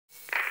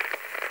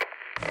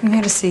I'm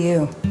here to see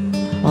you.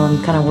 Well,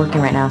 I'm kind of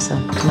working right now, so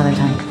another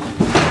time.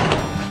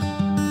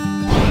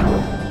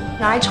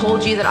 I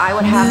told you that I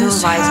would have the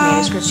revised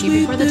manuscript to you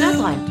before the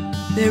deadline.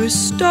 There is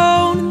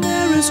stone and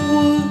there is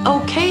wood.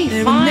 Okay,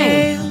 there fine.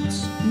 There are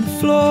nails in the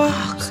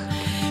floors,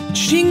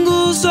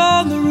 shingles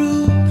on the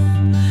roof.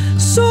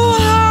 So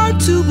hard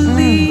to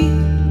believe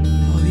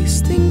all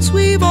these things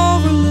we've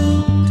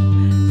overlooked.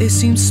 They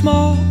seem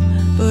small,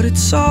 but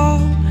it's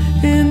all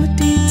in the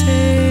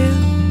details.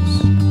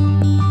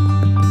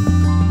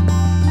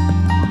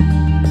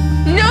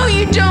 No,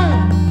 you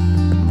don't!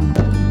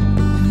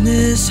 In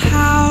this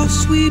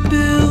house we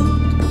built,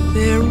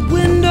 there are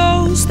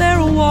windows, there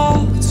are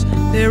walls,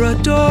 there are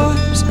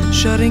doors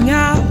shutting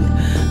out,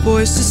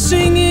 voices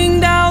singing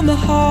down the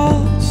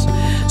halls.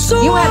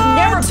 So you have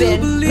never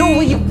been, nor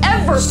will you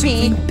ever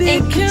be,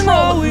 in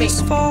control of me.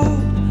 Fall,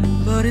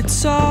 but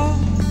it's all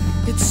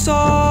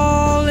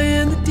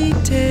in the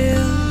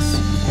details.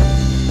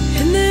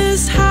 In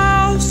this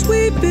house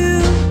we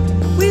built,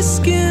 we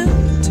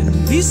skinned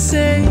and we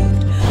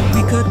saved.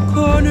 We cut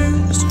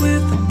corners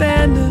with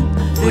abandon,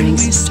 and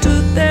we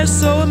stood there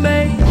so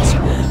amazed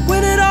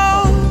when it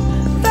all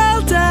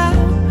fell down.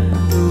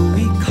 Though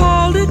we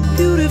called it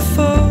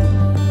beautiful,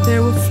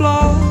 there were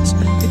flaws.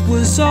 It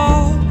was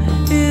all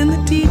in the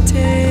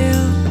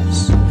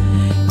details.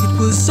 It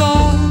was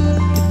all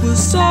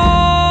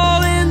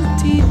in the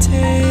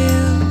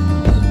details.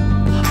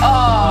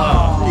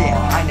 Oh,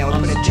 yeah, I know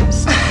what it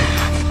is.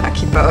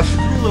 Fuck you both.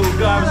 Little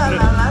guy was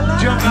gonna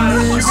jump out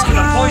of the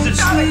poison.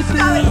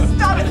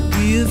 Stop it!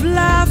 We have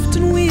laughed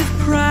and we have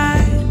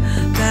cried,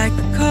 like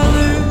the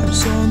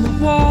colors on the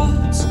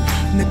walls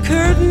and the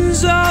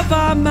curtains of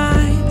our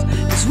minds.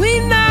 As we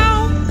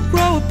now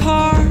grow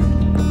apart,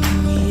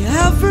 can we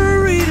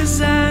ever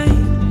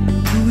redesign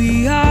who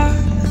we are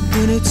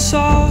when it's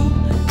all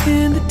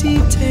in the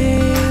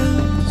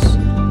details?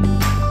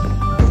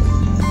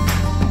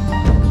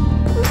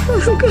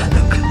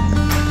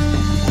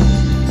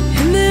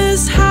 In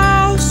this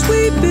house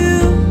we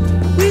built,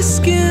 we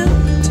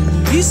skinned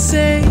and we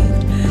saved.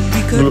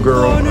 We Little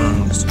girl,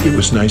 it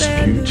was nice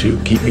of you to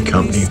keep me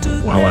company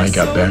while I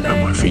got back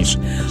on my feet.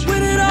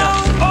 When it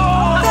all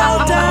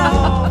fell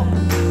down,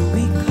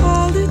 we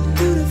called it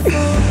beautiful.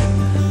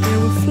 There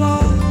were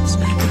flaws.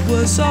 It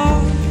was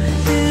all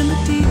in the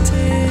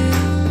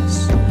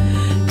details.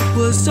 It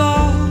was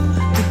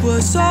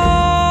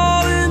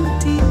all in the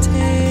details.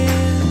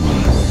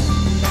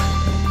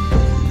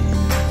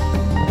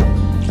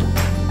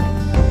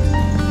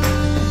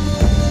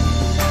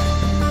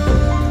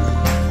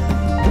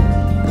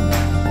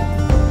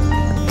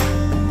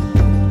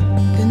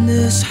 In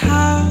this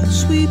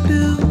house we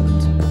built,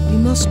 we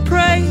must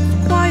pray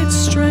for quiet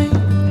strength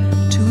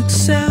to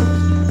accept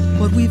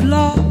what we've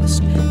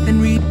lost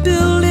and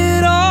rebuild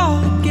it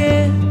all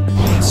again.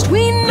 Lest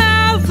we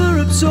never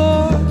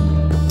absorb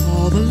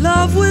all the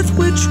love with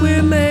which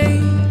we're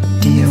made.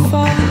 Do you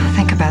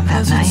think about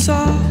that night? It's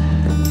all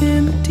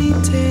in the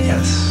details.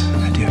 Yes,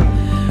 I do.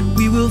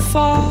 We will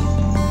fall,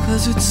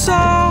 'cause it's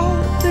all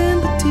in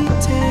the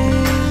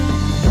details.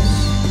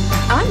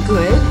 I'm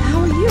good. How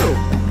are you?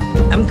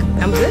 I'm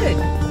good.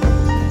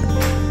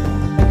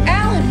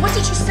 Alan, what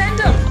did you send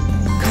him?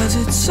 'Cause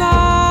it's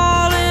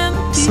all in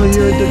the details. So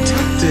you're a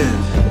detective.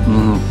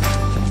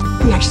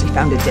 We actually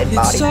found a dead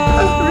body. It's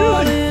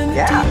all in the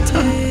Yeah.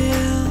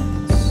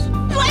 details.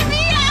 Let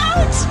me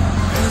out!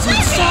 'Cause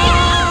it's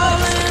all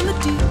in the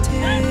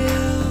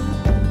details.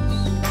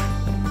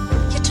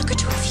 You took her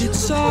to a funeral.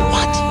 It's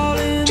all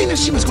in Gina,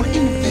 she was going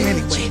in there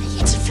anyway. Jenny,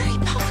 it's a very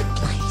public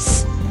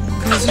place.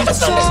 I've never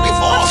done this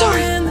before. I'm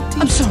sorry.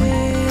 I'm sorry.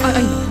 I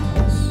know.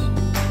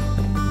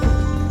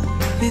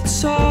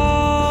 It's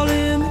all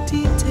in the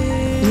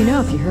details. You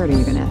know if you heard her,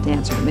 you're gonna have to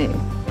answer to me.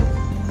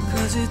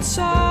 'Cause it's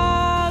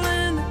all